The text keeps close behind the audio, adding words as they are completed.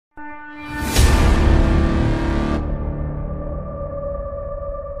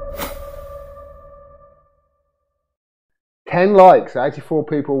10 likes, 84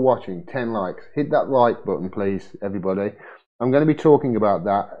 people watching, 10 likes. Hit that like button, please, everybody. I'm going to be talking about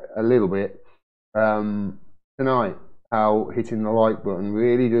that a little bit tonight, how hitting the like button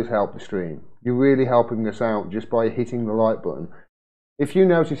really does help the stream. You're really helping us out just by hitting the like button. If you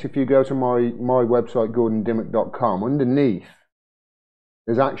notice, if you go to my website, gordondimmack.com, underneath,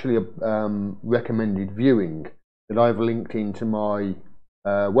 there's actually a recommended viewing that I've linked into my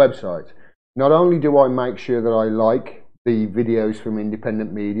website. Not only do I make sure that I like the videos from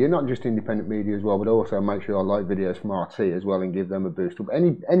independent media, not just independent media as well, but also make sure I like videos from RT as well and give them a boost up.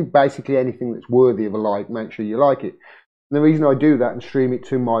 Basically anything that's worthy of a like, make sure you like it. And the reason I do that and stream it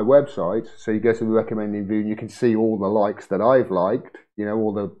to my website, so you go to the recommended view and you can see all the likes that I've liked, you know,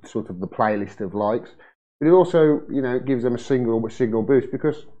 all the sort of the playlist of likes. But it also, you know, gives them a signal boost,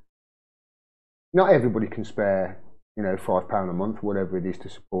 because not everybody can spare, you know, £5 a month, whatever it is, to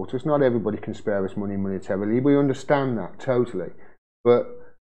support us. Not everybody can spare us money monetarily. We understand that totally. But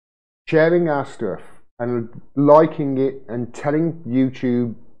sharing our stuff and liking it and telling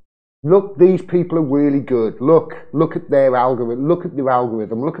YouTube, look, these people are really good. Look at their algorithm. Look at the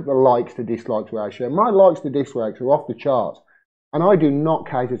algorithm. Look at the likes to dislikes ratio. My likes to dislikes are off the charts, and I do not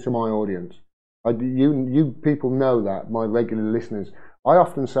cater to my audience. You people know that, my regular listeners. I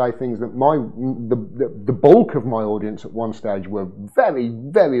often say things that the bulk of my audience at one stage were very,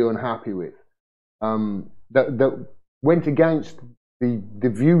 very unhappy with. That went against the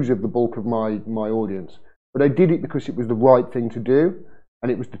views of the bulk of my audience. But I did it because it was the right thing to do,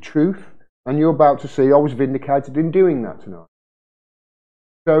 and it was the truth. And you're about to see I was vindicated in doing that tonight.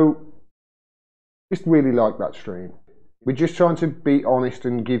 So just really like that stream. We're just trying to be honest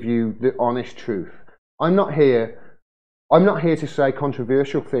and give you the honest truth. I'm not here to say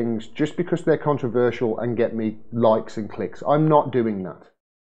controversial things just because they're controversial and get me likes and clicks. I'm not doing that.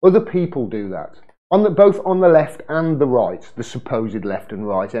 Other people do that, both on the left and the right, the supposed left and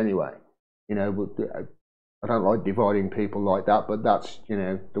right anyway. You know, I don't like dividing people like that, but that's, you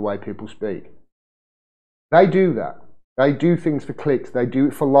know, the way people speak. They do that. They do things for clicks. They do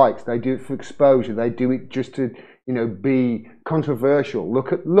it for likes. They do it for exposure. They do it just to, you know, be controversial.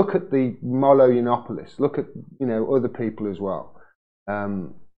 Look at the Molo Yiannopoulos. Look at, you know, other people as well.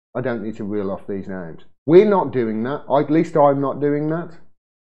 I don't need to reel off these names. We're not doing that. At least I'm not doing that.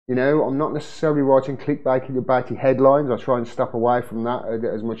 You know, I'm not necessarily writing clickbaity headlines. I try and step away from that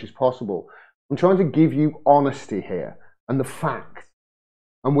as much as possible. I'm trying to give you honesty here and the facts.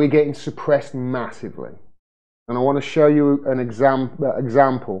 And we're getting suppressed massively. And I want to show you an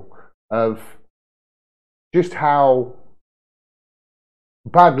example of just how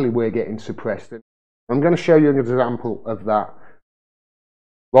badly we're getting suppressed. I'm going to show you an example of that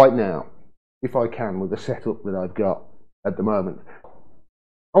right now, if I can, with the setup that I've got at the moment.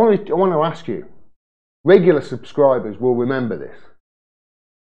 I want to ask you, regular subscribers will remember this.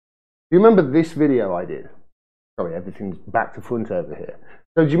 Do you remember this video I did? Sorry, everything's back to front over here.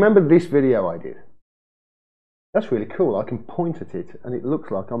 So do you remember this video I did? That's really cool. I can point at it and it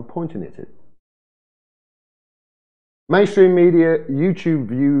looks like I'm pointing at it. Mainstream media YouTube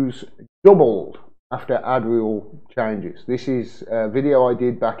views doubled after ad rule changes. This is a video I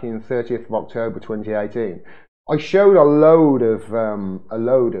did back in 30th of October 2018. I showed a load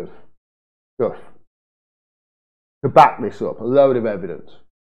of stuff to back this up, a load of evidence.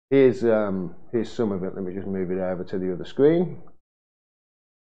 Here's some of it. Let me just move it over to the other screen.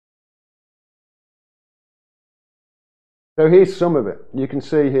 So here's some of it. You can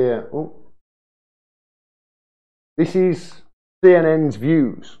see here. Oh, this is CNN's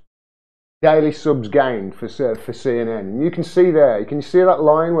views. Daily subs gained for CNN. And you can see there, can you see that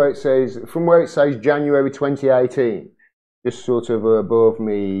line where it says, from where it says January 2018, just sort of above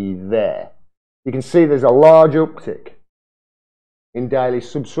me there. You can see there's a large uptick in daily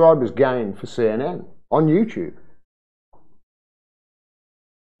subscribers gained for CNN on YouTube.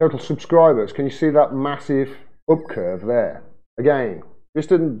 Total subscribers, can you see that massive up curve there? Again,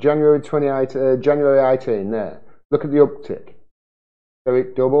 just in January 18 there. Look at the uptick. So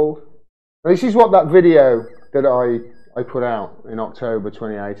it doubled. Now this is what that video that I put out in October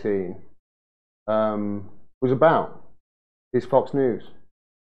 2018 was about. Here's Fox News.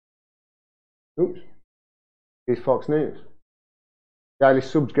 Oops. Here's Fox News. Daily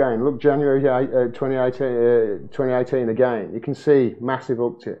subs gain. Look, January 2018 again. You can see massive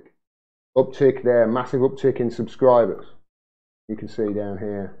uptick. Uptick there, massive uptick in subscribers. You can see down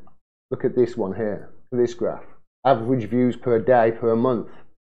here. Look at this one here, this graph. Average views per day per month.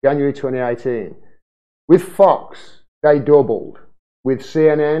 January 2018. With Fox, they doubled. With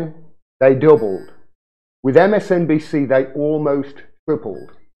CNN, they doubled. With MSNBC, they almost tripled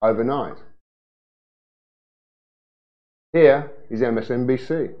overnight. Here is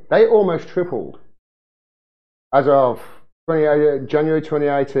MSNBC. They almost tripled as of January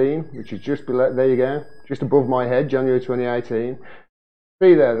 2018, which is just below, there you go, just above my head, January 2018.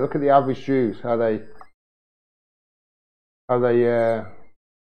 See there, look at the average Jews, how they there's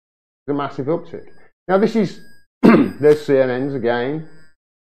a massive uptick. Now this is, there's CNN's again.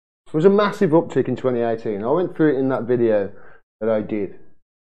 It was a massive uptick in 2018. I went through it in that video that I did.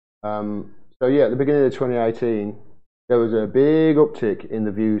 So yeah, at the beginning of 2018, there was a big uptick in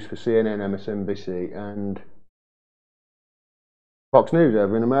the views for CNN, MSNBC, and Fox News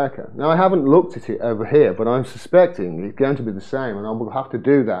over in America. Now I haven't looked at it over here, but I'm suspecting it's going to be the same, and I will have to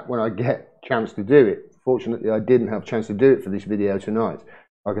do that when I get a chance to do it. Fortunately, I didn't have a chance to do it for this video tonight.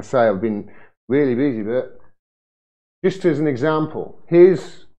 Like I say, I've been really busy, but just as an example,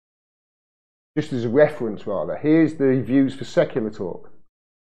 here's, just as a reference rather, here's the views for Secular Talk.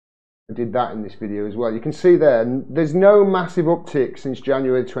 I did that in this video as well. You can see there, there's no massive uptick since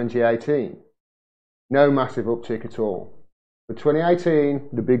January 2018. No massive uptick at all. For 2018,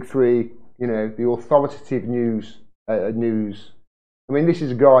 the big three, you know, the authoritative news, I mean, this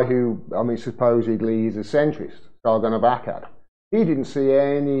is a guy who, I mean, supposedly is a centrist, Sargon of Akkad. He didn't see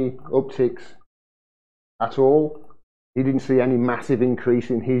any upticks at all. He didn't see any massive increase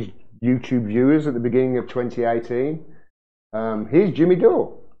in his YouTube viewers at the beginning of 2018. Here's Jimmy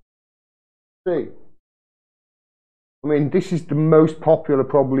Dore. See, I mean, this is the most popular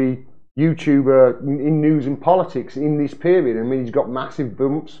probably YouTuber in news and politics in this period. I mean, he's got massive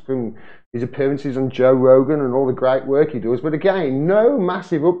bumps from his appearances on Joe Rogan and all the great work he does. But again, no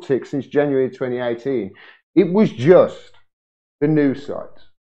massive uptick since January 2018. It was just the news sites.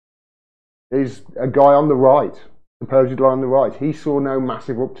 There's a guy on the right, supposedly on the right. He saw no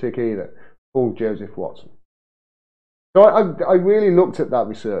massive uptick either, Paul Joseph Watson. So I really looked at that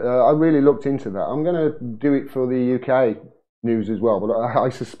research. I really looked into that. I'm going to do it for the UK news as well, but I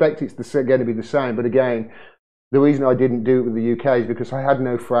suspect it's going to be the same. But again, the reason I didn't do it with the UK is because I had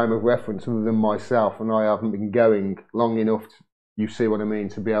no frame of reference other than myself, and I haven't been going long enough, you see what I mean,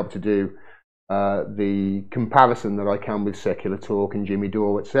 to be able to do the comparison that I can with Secular Talk and Jimmy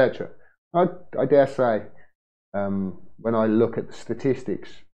Dore, etc. I dare say, when I look at the statistics,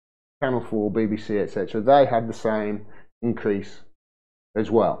 Channel 4, BBC, etc., they had the same increase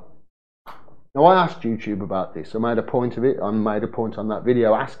as well. Now I asked YouTube about this. I made a point of it. I made a point on that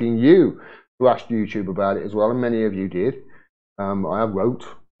video asking you to ask YouTube about it as well, and many of you did. I wrote,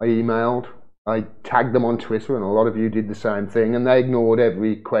 I emailed, I tagged them on Twitter, and a lot of you did the same thing, and they ignored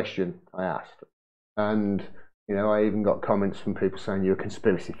every question I asked. And you know, I even got comments from people saying you're a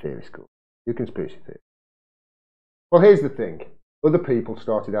conspiracy theorist. You're a conspiracy theorist. Well, here's the thing. Other people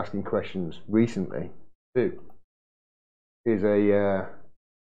started asking questions recently too. Here's a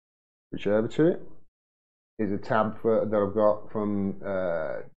switch over to it. Here's a tab that I've got from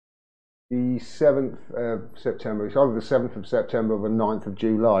the 7th of September. It's either the 7th of September or the 9th of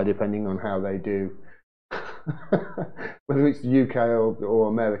July, depending on how they do, whether it's UK or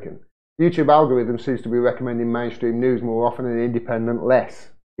American. YouTube algorithm seems to be recommending mainstream news more often and independent less,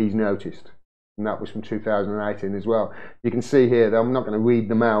 he's noticed. And that was from 2018 as well. You can see here, I'm not going to read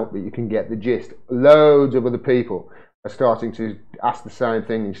them out, but you can get the gist. Loads of other people are starting to ask the same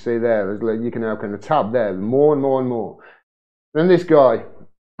thing. You see there, you can open a tab there, more and more and more. Then this guy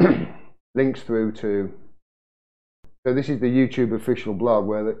links through to, so this is the YouTube official blog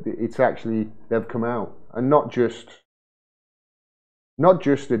where it's actually, they've come out and not just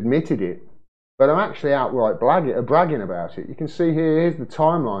admitted it, but I'm actually outright bragging about it. You can see here's the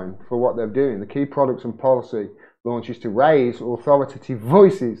timeline for what they're doing. The key products and policy launches to raise authoritative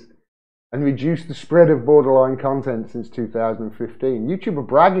voices and reduce the spread of borderline content since 2015. YouTube are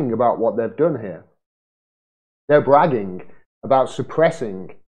bragging about what they've done here. They're bragging about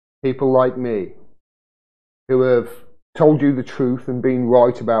suppressing people like me who have told you the truth and been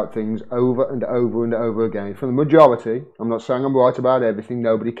right about things over and over and over again. For the majority, I'm not saying I'm right about everything,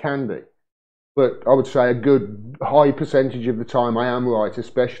 nobody can be. But I would say a good high percentage of the time I am right,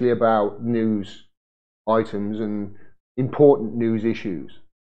 especially about news items and important news issues.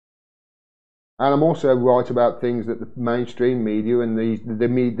 And I'm also right about things that the mainstream media and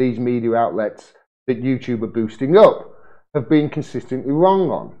these media outlets that YouTube are boosting up have been consistently wrong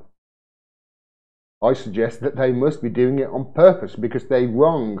on. I suggest that they must be doing it on purpose because they're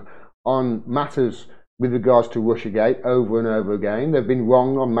wrong on matters with regards to Russiagate over and over again. They've been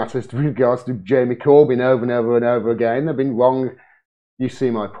wrong on matters with regards to Jeremy Corbyn over and over and over again. They've been wrong. You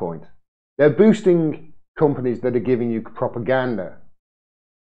see my point. They're boosting companies that are giving you propaganda.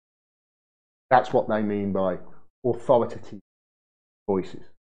 That's what they mean by authoritative voices.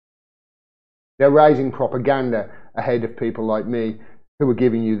 They're raising propaganda ahead of people like me who are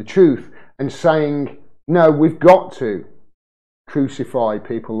giving you the truth and saying, no, we've got to crucify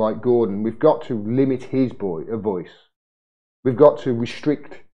people like Gordon. We've got to limit his voice. We've got to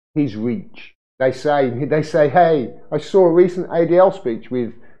restrict his reach. They say, hey, I saw a recent ADL speech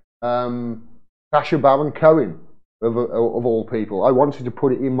with Sacha Baron Cohen, of all people. I wanted to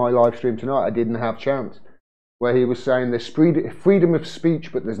put it in my live stream tonight. I didn't have a chance. Where he was saying there's freedom of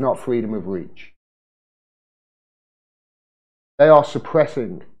speech, but there's not freedom of reach. They are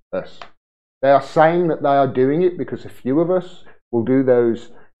suppressing us. They are saying that they are doing it because a few of us will do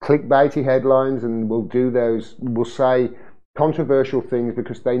those clickbaity headlines and will say controversial things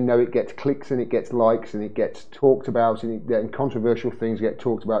because they know it gets clicks and it gets likes and it gets talked about, and controversial things get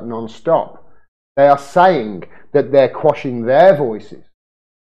talked about non-stop. They are saying that they're quashing their voices,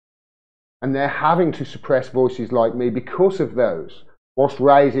 and they're having to suppress voices like me because of those, whilst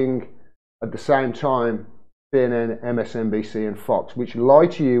raising at the same time CNN, MSNBC and Fox, which lie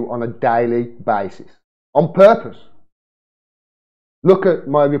to you on a daily basis, on purpose. Look at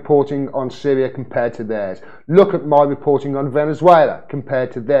my reporting on Syria compared to theirs. Look at my reporting on Venezuela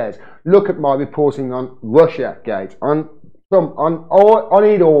compared to theirs. Look at my reporting on Russia Gate, on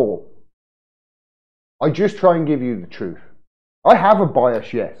it all. I just try and give you the truth. I have a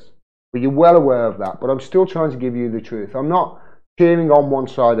bias, yes, but you're well aware of that, but I'm still trying to give you the truth. I'm not cheering on one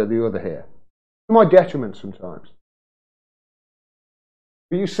side or the other here. To my detriment sometimes.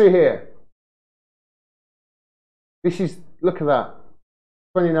 But you see here, look at that.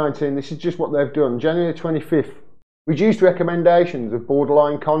 2019, this is just what they've done. January 25th, reduced recommendations of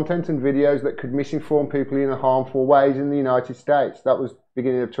borderline content and videos that could misinform people in harmful ways in the United States. That was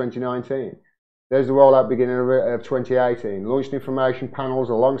beginning of 2019. There's the rollout beginning of 2018. Launched information panels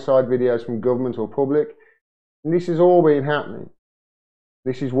alongside videos from government or public. And this has all been happening.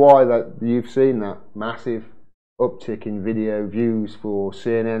 This is why you've seen that massive uptick in video views for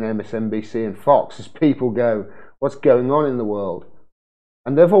CNN, MSNBC and Fox as people go, what's going on in the world?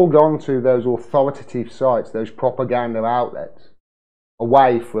 And they've all gone to those authoritative sites, those propaganda outlets,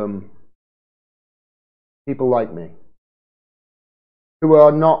 away from people like me, who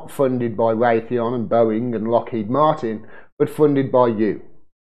are not funded by Raytheon and Boeing and Lockheed Martin, but funded by you.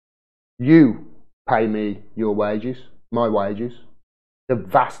 You pay me your wages, my wages, the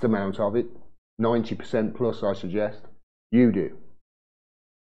vast amount of it, 90% plus I suggest. You do.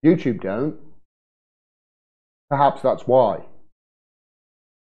 YouTube don't. Perhaps that's why.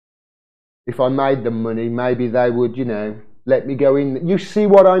 If I made them money, maybe they would, let me go in. You see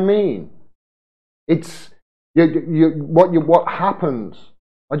what I mean? It's what happens.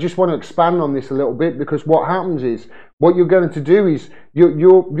 I just want to expand on this a little bit, because what happens is, what you're going to do is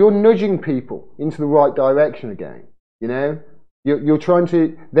you're nudging people into the right direction again. They're trying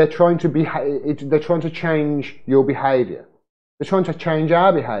to change your behaviour. They're trying to change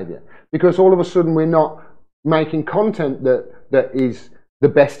our behaviour, because all of a sudden we're not making content that is the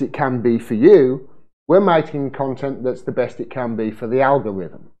best it can be for you. We're making content that's the best it can be for the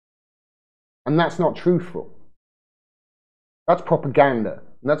algorithm. And that's not truthful. That's propaganda.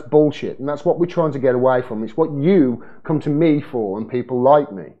 And that's bullshit. And that's what we're trying to get away from. It's what you come to me for, and people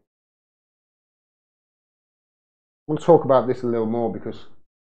like me. I want to talk about this a little more, because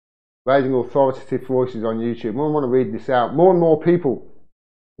raising authoritative voices on YouTube, I want to read this out. More and more people,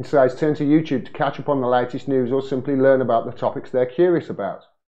 it says, turn to YouTube to catch up on the latest news or simply learn about the topics they're curious about,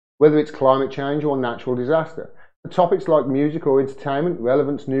 whether it's climate change or natural disaster. The topics like music or entertainment,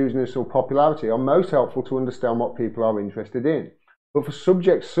 relevance, newsness or popularity are most helpful to understand what people are interested in. But for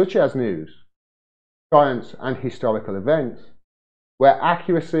subjects such as news, science and historical events, where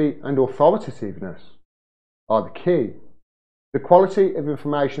accuracy and authoritativeness are the key, the quality of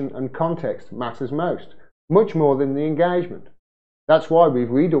information and context matters most, much more than the engagement. That's why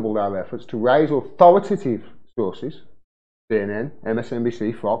we've redoubled our efforts to raise authoritative sources, CNN,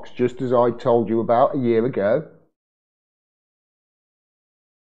 MSNBC, Fox, just as I told you about a year ago,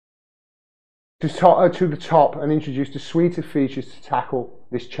 to the top, and introduce a suite of features to tackle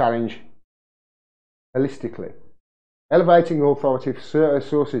this challenge holistically. Elevating authoritative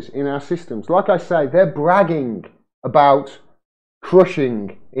sources in our systems. Like I say, they're bragging about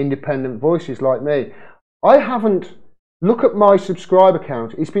crushing independent voices like me. Look at my subscriber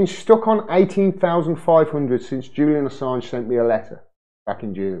count. It's been stuck on 18,500 since Julian Assange sent me a letter back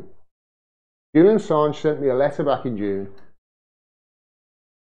in June. Julian Assange sent me a letter back in June,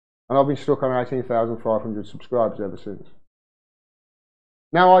 and I've been stuck on 18,500 subscribers ever since.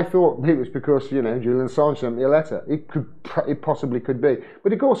 Now, I thought it was because, Julian Assange sent me a letter. It possibly could be.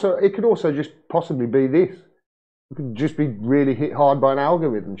 But it could also just possibly be this. We could just be really hit hard by an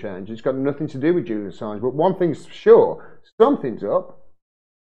algorithm change. It's got nothing to do with Julian Assange. But one thing's for sure, something's up.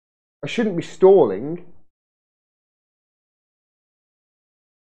 I shouldn't be stalling.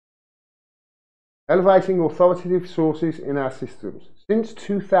 Elevating authoritative sources in our systems. Since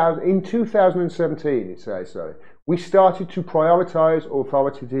 2017, it says, we started to prioritize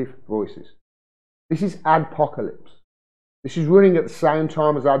authoritative voices. This is adpocalypse. This is running at the same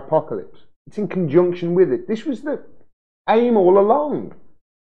time as adpocalypse. It's in conjunction with it. This was the aim all along.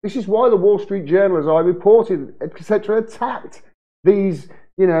 This is why the Wall Street Journal, as I reported, etc., attacked these,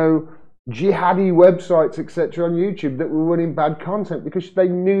 jihadi websites, etc., on YouTube that were running bad content, because they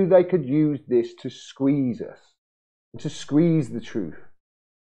knew they could use this to squeeze us, to squeeze the truth.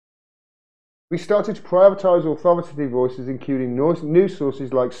 We started to prioritize authoritative voices, including news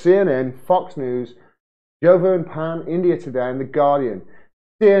sources like CNN, Fox News, Joe Pan, India Today, and The Guardian.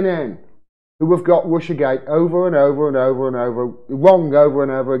 CNN, who have got Russiagate over and over and over and over, wrong over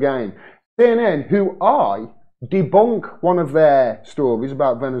and over again. CNN, who I debunk one of their stories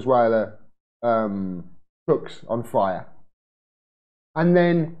about Venezuela trucks on fire. And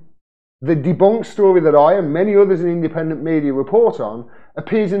then the debunked story that I and many others in independent media report on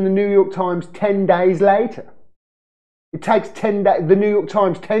appears in the New York Times 10 days later. It takes 10 days, the New York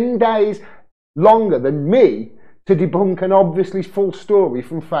Times 10 days longer than me to debunk an obviously false story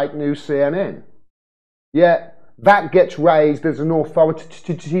from fake news CNN. Yet that gets raised as an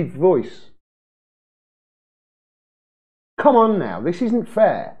authoritative voice. Come on now, this isn't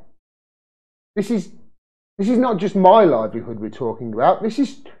fair. This is not just my livelihood we're talking about. This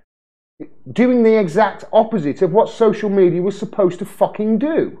is doing the exact opposite of what social media was supposed to fucking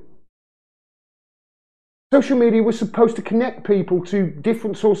do. Social media was supposed to connect people to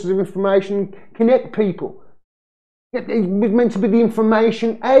different sources of information, connect people. It was meant to be the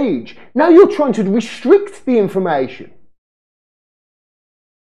information age. Now you're trying to restrict the information.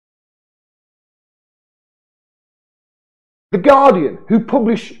 The Guardian, who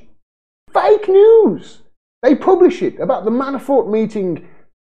publish fake news. They publish it about the Manafort meeting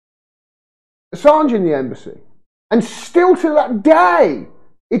Assange in the embassy. And still to that day,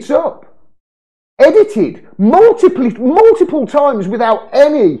 it's up. Edited multiple times without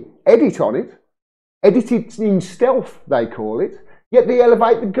any edit on it. Edited in stealth, they call it. Yet they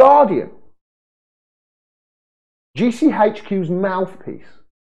elevate the Guardian. GCHQ's mouthpiece.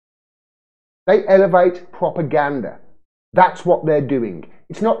 They elevate propaganda. That's what they're doing.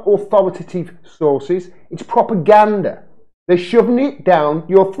 It's not authoritative sources, it's propaganda. They're shoving it down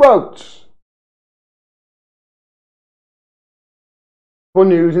your throats. For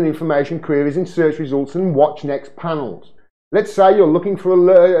news and information queries in search results and watch next panels. Let's say you're looking to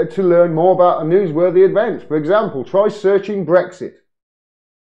learn more about a newsworthy event. For example, try searching Brexit.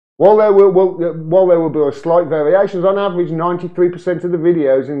 While there will be slight variations, on average 93% of the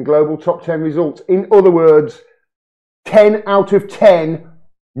videos in global top 10 results. In other words, 10 out of 10,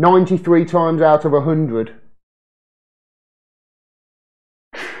 93 times out of 100.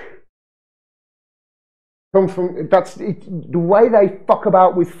 Come from, that's it, the way they fuck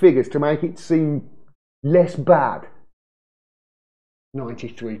about with figures to make it seem less bad.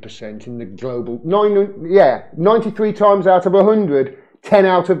 93% in the global, 93 times out of 100, 10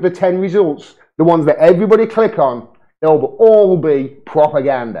 out of the 10 results, the ones that everybody click on, they'll all be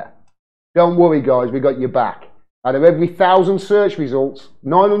propaganda. Don't worry guys, we got your back. Out of every 1,000 search results,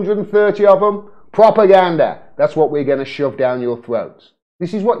 930 of them, propaganda. That's what we're going to shove down your throats.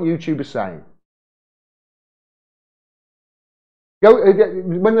 This is what YouTube is saying.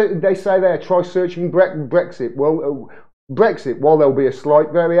 When they say there, try searching Brexit. Well, Brexit, while there'll be a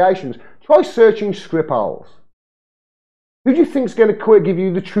slight variations, try searching Skripals. Who do you think is going to give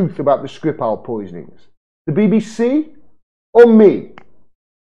you the truth about the Skripal poisonings? The BBC or me?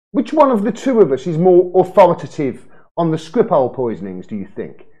 Which one of the two of us is more authoritative on the Skripal poisonings, do you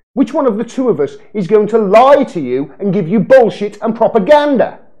think? Which one of the two of us is going to lie to you and give you bullshit and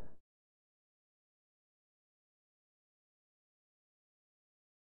propaganda?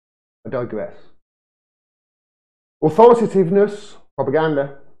 I digress. Authoritativeness,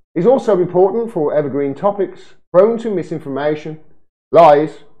 propaganda, is also important for evergreen topics prone to misinformation,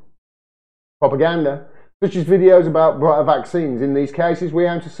 lies, propaganda, such as videos about vaccines. In these cases, we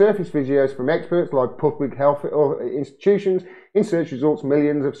aim to surface videos from experts like public health institutions. In search results,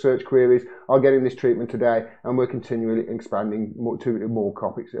 millions of search queries are getting this treatment today, and we're continually expanding to more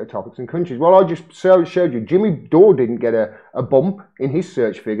topics and countries. Well, I just showed you, Jimmy Dore didn't get a bump in his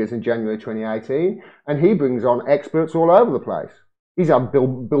search figures in January 2018, and he brings on experts all over the place. He's had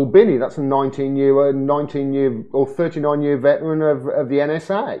Bill Binney, that's a 19-year or 39-year veteran of the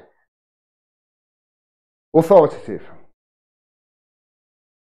NSA. Authoritative.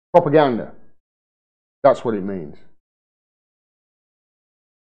 Propaganda. That's what it means.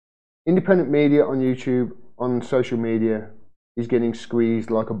 Independent media on YouTube, on social media, is getting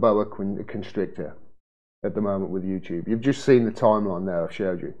squeezed like a boa constrictor at the moment with YouTube. You've just seen the timeline there I've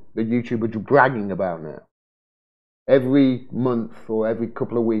showed you, that YouTube are bragging about now. Every month or every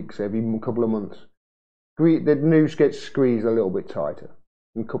couple of weeks, every couple of months, the news gets squeezed a little bit tighter.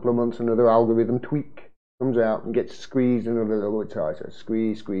 In a couple of months, another algorithm tweak comes out and gets squeezed another little bit tighter.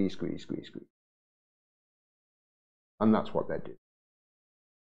 Squeeze, squeeze, squeeze, squeeze, squeeze. And that's what they're doing.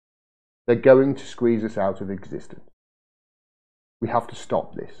 They're going to squeeze us out of existence. We have to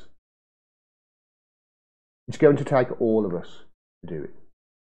stop this. It's going to take all of us to do it.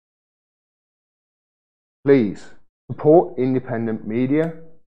 Please support independent media.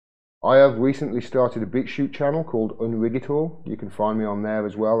 I have recently started a BitChute channel called Unrigitor. You can find me on there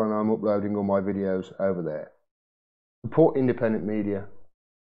as well, and I'm uploading all my videos over there. Support independent media.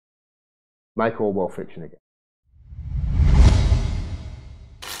 Make Orwell fiction again.